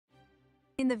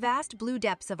In the vast blue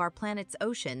depths of our planet's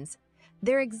oceans,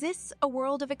 there exists a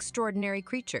world of extraordinary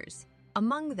creatures.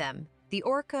 Among them, the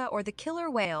orca or the killer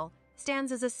whale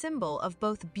stands as a symbol of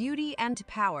both beauty and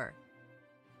power.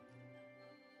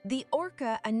 The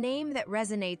orca, a name that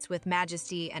resonates with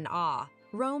majesty and awe,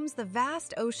 roams the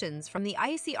vast oceans from the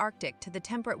icy Arctic to the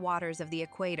temperate waters of the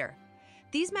equator.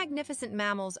 These magnificent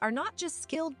mammals are not just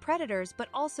skilled predators but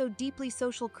also deeply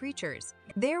social creatures.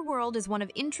 Their world is one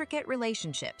of intricate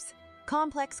relationships,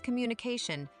 complex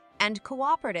communication, and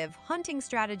cooperative hunting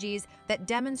strategies that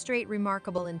demonstrate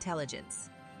remarkable intelligence.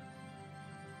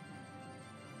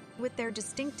 With their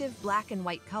distinctive black and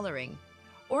white coloring,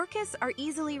 orcas are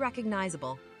easily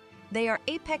recognizable. They are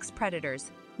apex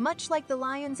predators, much like the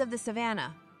lions of the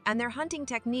savannah, and their hunting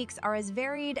techniques are as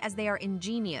varied as they are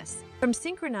ingenious, from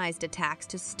synchronized attacks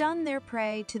to stun their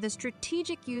prey to the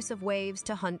strategic use of waves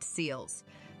to hunt seals.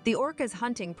 The orca's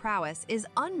hunting prowess is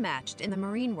unmatched in the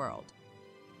marine world.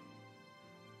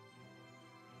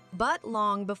 But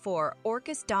long before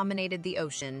orcas dominated the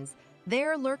oceans,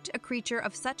 there lurked a creature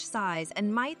of such size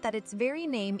and might that its very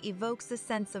name evokes a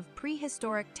sense of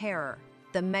prehistoric terror,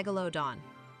 the Megalodon.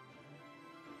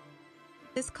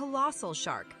 This colossal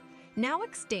shark, now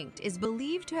extinct, is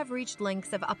believed to have reached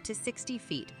lengths of up to 60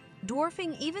 feet,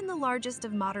 dwarfing even the largest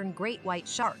of modern great white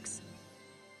sharks.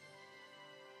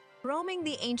 Roaming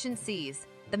the ancient seas,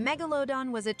 the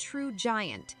Megalodon was a true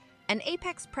giant, an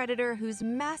apex predator whose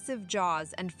massive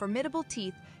jaws and formidable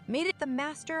teeth made it the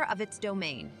master of its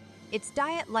domain. Its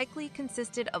diet likely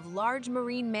consisted of large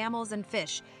marine mammals and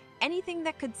fish, anything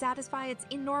that could satisfy its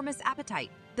enormous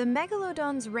appetite. The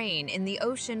Megalodon's reign in the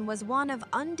ocean was one of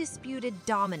undisputed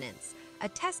dominance, a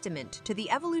testament to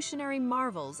the evolutionary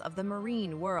marvels of the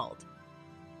marine world.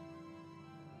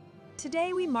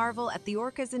 Today we marvel at the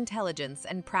orca's intelligence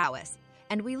and prowess,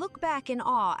 and we look back in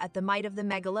awe at the might of the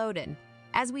Megalodon.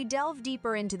 As we delve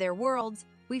deeper into their worlds,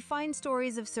 we find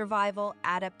stories of survival,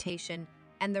 adaptation,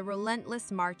 and the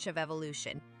relentless march of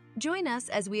evolution. Join us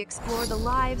as we explore the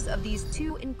lives of these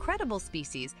two incredible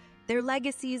species, their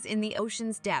legacies in the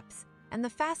ocean's depths, and the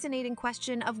fascinating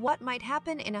question of what might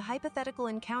happen in a hypothetical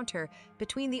encounter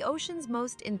between the ocean's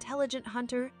most intelligent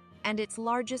hunter and its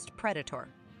largest predator.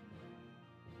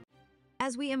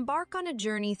 As we embark on a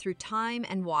journey through time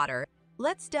and water,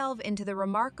 let's delve into the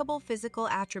remarkable physical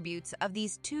attributes of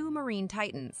these two marine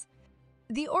titans.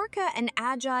 The orca, an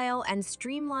agile and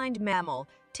streamlined mammal,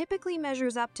 typically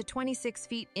measures up to 26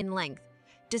 feet in length.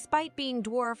 Despite being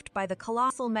dwarfed by the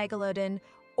colossal Megalodon,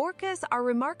 orcas are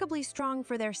remarkably strong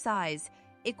for their size,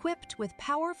 equipped with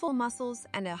powerful muscles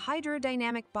and a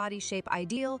hydrodynamic body shape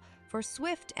ideal for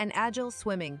swift and agile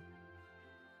swimming.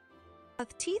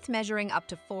 With teeth measuring up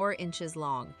to 4 inches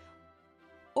long,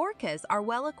 orcas are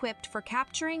well equipped for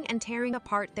capturing and tearing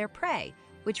apart their prey,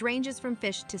 which ranges from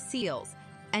fish to seals,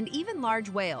 and even large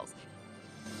whales.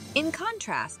 In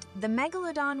contrast, the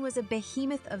Megalodon was a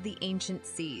behemoth of the ancient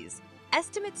seas.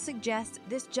 Estimates suggest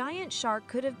this giant shark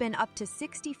could have been up to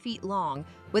 60 feet long,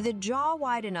 with a jaw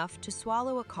wide enough to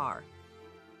swallow a car.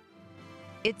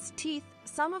 Its teeth,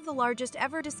 some of the largest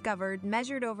ever discovered,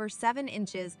 measured over 7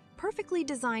 inches, perfectly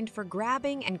designed for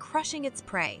grabbing and crushing its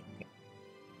prey.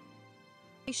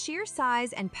 The sheer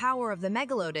size and power of the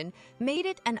Megalodon made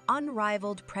it an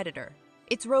unrivaled predator.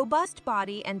 Its robust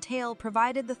body and tail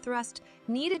provided the thrust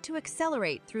needed to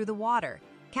accelerate through the water,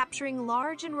 capturing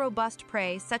large and robust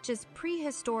prey such as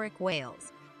prehistoric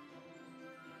whales.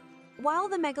 While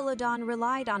the Megalodon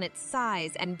relied on its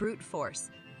size and brute force,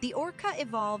 the orca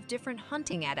evolved different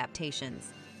hunting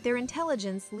adaptations. Their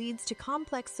intelligence leads to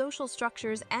complex social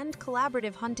structures and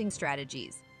collaborative hunting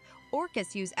strategies.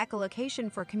 Orcas use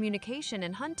echolocation for communication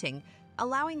and hunting,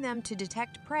 allowing them to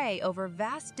detect prey over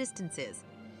vast distances.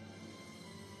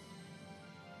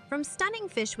 From stunning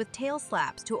fish with tail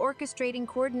slaps to orchestrating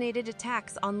coordinated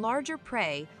attacks on larger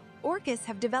prey, orcas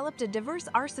have developed a diverse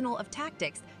arsenal of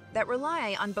tactics that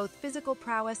rely on both physical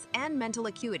prowess and mental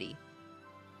acuity.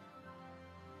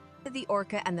 The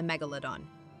orca and the Megalodon,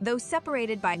 though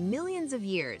separated by millions of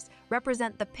years,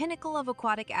 represent the pinnacle of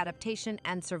aquatic adaptation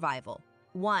and survival.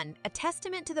 One, a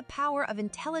testament to the power of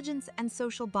intelligence and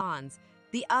social bonds.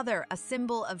 The other, a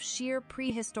symbol of sheer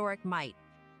prehistoric might.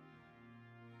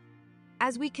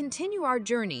 As we continue our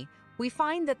journey, we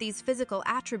find that these physical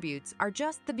attributes are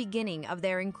just the beginning of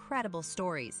their incredible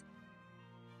stories.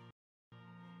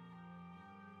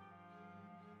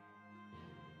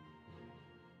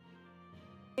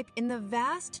 In the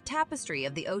vast tapestry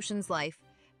of the ocean's life,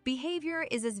 behavior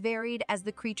is as varied as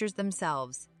the creatures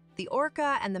themselves. The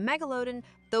orca and the Megalodon,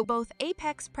 though both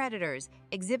apex predators,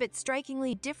 exhibit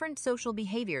strikingly different social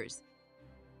behaviors.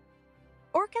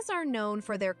 Orcas are known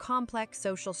for their complex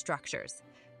social structures.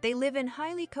 They live in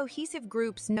highly cohesive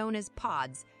groups known as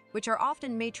pods, which are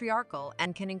often matriarchal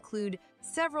and can include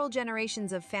several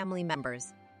generations of family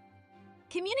members.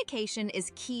 Communication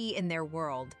is key in their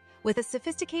world, with a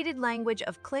sophisticated language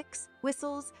of clicks,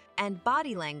 whistles, and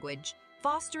body language,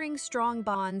 fostering strong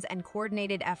bonds and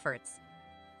coordinated efforts.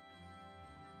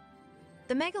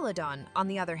 The Megalodon, on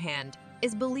the other hand,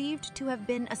 is believed to have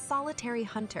been a solitary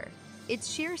hunter. Its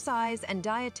sheer size and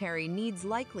dietary needs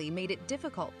likely made it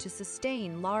difficult to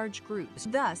sustain large groups.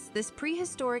 Thus, this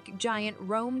prehistoric giant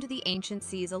roamed the ancient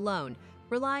seas alone,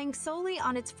 relying solely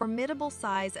on its formidable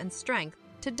size and strength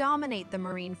to dominate the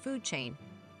marine food chain.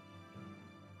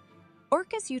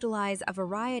 Orcas utilize a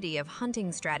variety of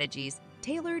hunting strategies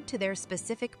tailored to their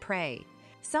specific prey.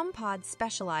 Some pods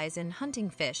specialize in hunting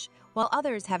fish, while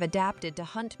others have adapted to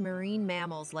hunt marine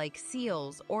mammals like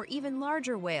seals or even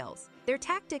larger whales. Their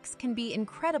tactics can be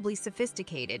incredibly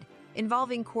sophisticated,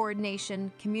 involving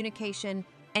coordination, communication,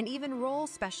 and even role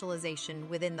specialization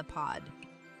within the pod.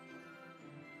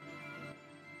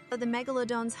 The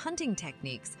Megalodon's hunting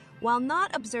techniques, while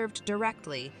not observed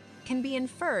directly, can be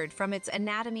inferred from its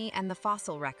anatomy and the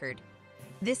fossil record.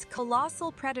 This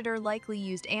colossal predator likely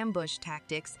used ambush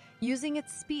tactics, using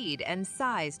its speed and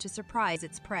size to surprise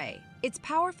its prey. Its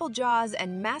powerful jaws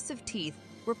and massive teeth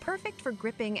were perfect for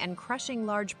gripping and crushing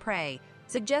large prey,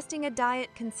 suggesting a diet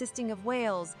consisting of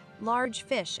whales, large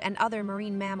fish, and other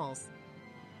marine mammals.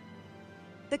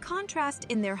 The contrast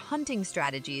in their hunting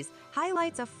strategies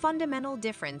highlights a fundamental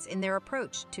difference in their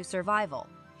approach to survival.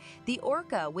 The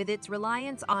orca, with its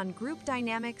reliance on group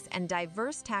dynamics and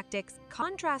diverse tactics,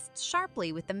 contrasts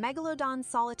sharply with the megalodon's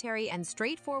solitary and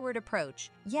straightforward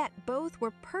approach, yet both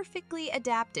were perfectly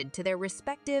adapted to their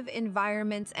respective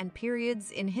environments and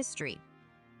periods in history.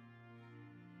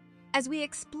 As we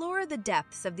explore the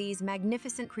depths of these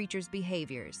magnificent creatures'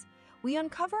 behaviors, we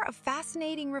uncover a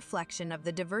fascinating reflection of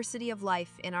the diversity of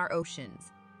life in our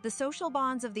oceans. The social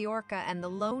bonds of the orca and the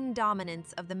lone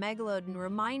dominance of the megalodon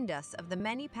remind us of the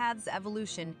many paths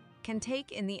evolution can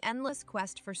take in the endless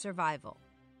quest for survival.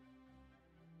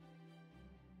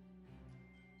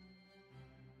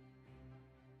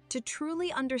 To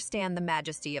truly understand the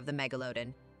majesty of the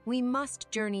megalodon, we must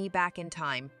journey back in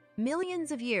time,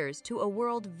 millions of years, to a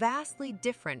world vastly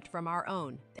different from our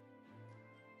own.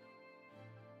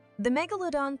 The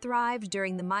megalodon thrived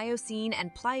during the Miocene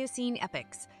and Pliocene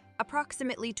epochs,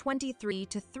 approximately 23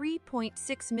 to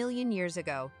 3.6 million years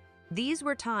ago. These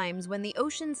were times when the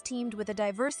oceans teemed with a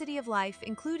diversity of life,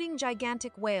 including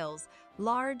gigantic whales,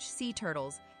 large sea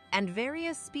turtles, and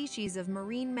various species of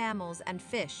marine mammals and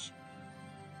fish.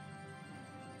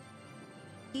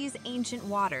 These ancient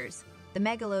waters, the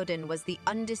megalodon was the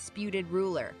undisputed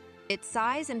ruler. Its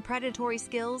size and predatory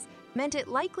skills meant it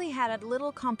likely had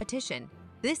little competition.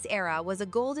 This era was a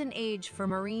golden age for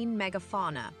marine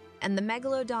megafauna, and the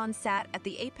megalodon sat at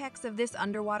the apex of this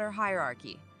underwater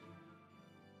hierarchy.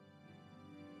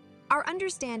 Our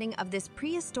understanding of this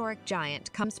prehistoric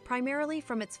giant comes primarily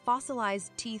from its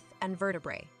fossilized teeth and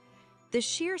vertebrae. The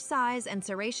sheer size and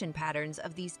serration patterns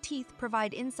of these teeth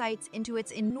provide insights into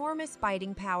its enormous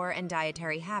biting power and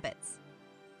dietary habits.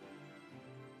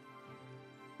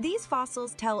 These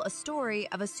fossils tell a story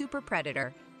of a super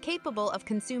predator capable of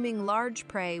consuming large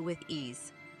prey with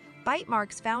ease. Bite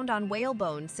marks found on whale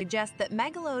bones suggest that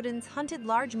megalodons hunted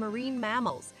large marine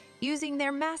mammals, using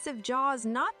their massive jaws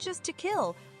not just to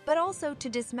kill, but also to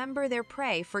dismember their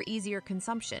prey for easier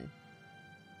consumption.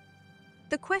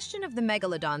 The question of the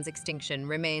megalodon's extinction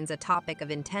remains a topic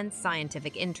of intense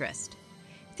scientific interest.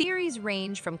 Theories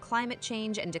range from climate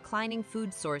change and declining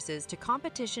food sources to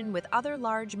competition with other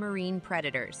large marine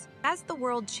predators. As the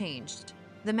world changed,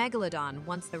 the megalodon,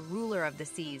 once the ruler of the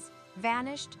seas,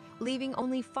 vanished, leaving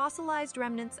only fossilized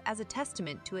remnants as a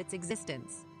testament to its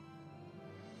existence.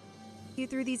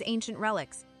 Through these ancient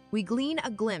relics, we glean a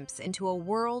glimpse into a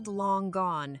world long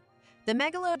gone. The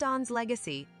megalodon's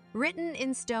legacy, written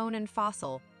in stone and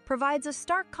fossil, provides a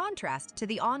stark contrast to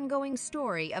the ongoing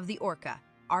story of the orca,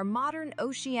 our modern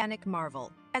oceanic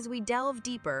marvel. As we delve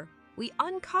deeper, we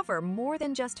uncover more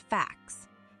than just facts.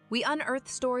 We unearth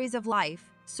stories of life,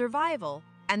 survival,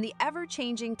 and the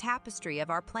ever-changing tapestry of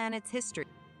our planet's history.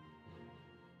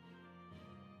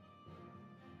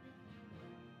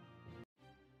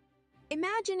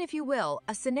 Imagine, if you will,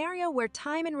 a scenario where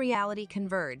time and reality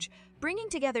converge, bringing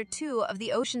together two of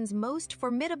the ocean's most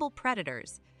formidable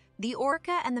predators, the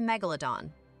orca and the megalodon.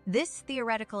 This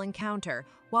theoretical encounter,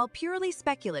 while purely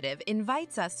speculative,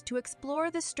 invites us to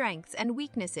explore the strengths and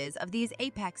weaknesses of these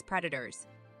apex predators.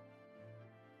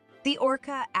 The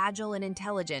orca, agile and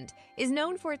intelligent, is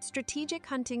known for its strategic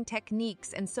hunting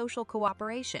techniques and social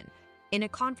cooperation. In a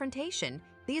confrontation,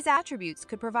 These attributes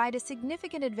could provide a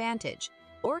significant advantage.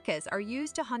 Orcas are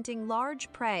used to hunting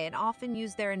large prey and often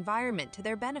use their environment to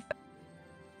their benefit.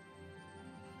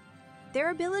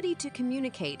 Their ability to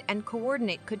communicate and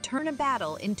coordinate could turn a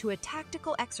battle into a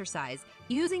tactical exercise,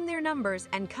 using their numbers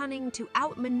and cunning to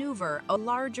outmaneuver a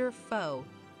larger foe.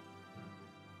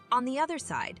 On the other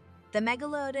side, the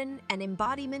Megalodon, an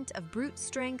embodiment of brute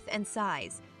strength and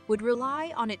size, would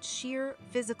rely on its sheer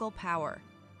physical power.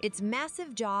 Its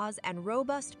massive jaws and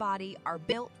robust body are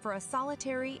built for a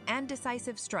solitary and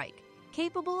decisive strike,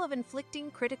 capable of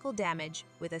inflicting critical damage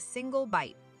with a single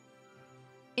bite.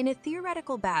 In a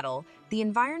theoretical battle, the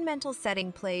environmental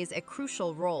setting plays a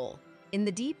crucial role. In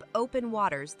the deep, open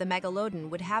waters, the Megalodon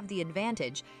would have the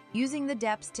advantage, using the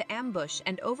depths to ambush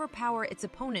and overpower its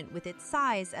opponent with its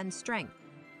size and strength.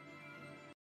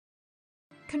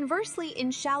 Conversely,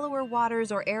 in shallower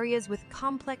waters or areas with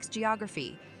complex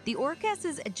geography, the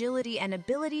Orcas' agility and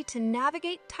ability to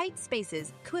navigate tight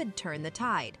spaces could turn the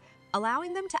tide,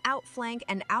 allowing them to outflank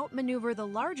and outmaneuver the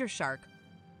larger shark.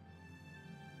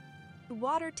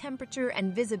 Water temperature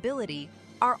and visibility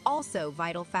are also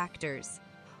vital factors.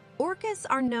 Orcas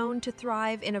are known to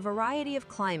thrive in a variety of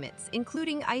climates,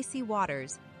 including icy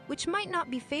waters, which might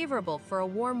not be favorable for a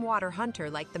warm water hunter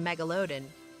like the Megalodon.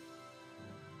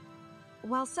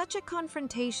 While such a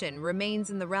confrontation remains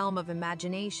in the realm of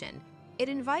imagination, it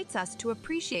invites us to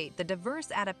appreciate the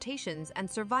diverse adaptations and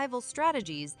survival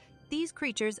strategies these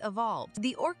creatures evolved.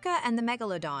 The Orca and the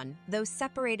Megalodon, though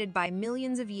separated by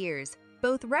millions of years,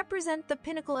 both represent the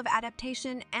pinnacle of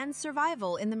adaptation and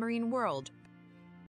survival in the marine world.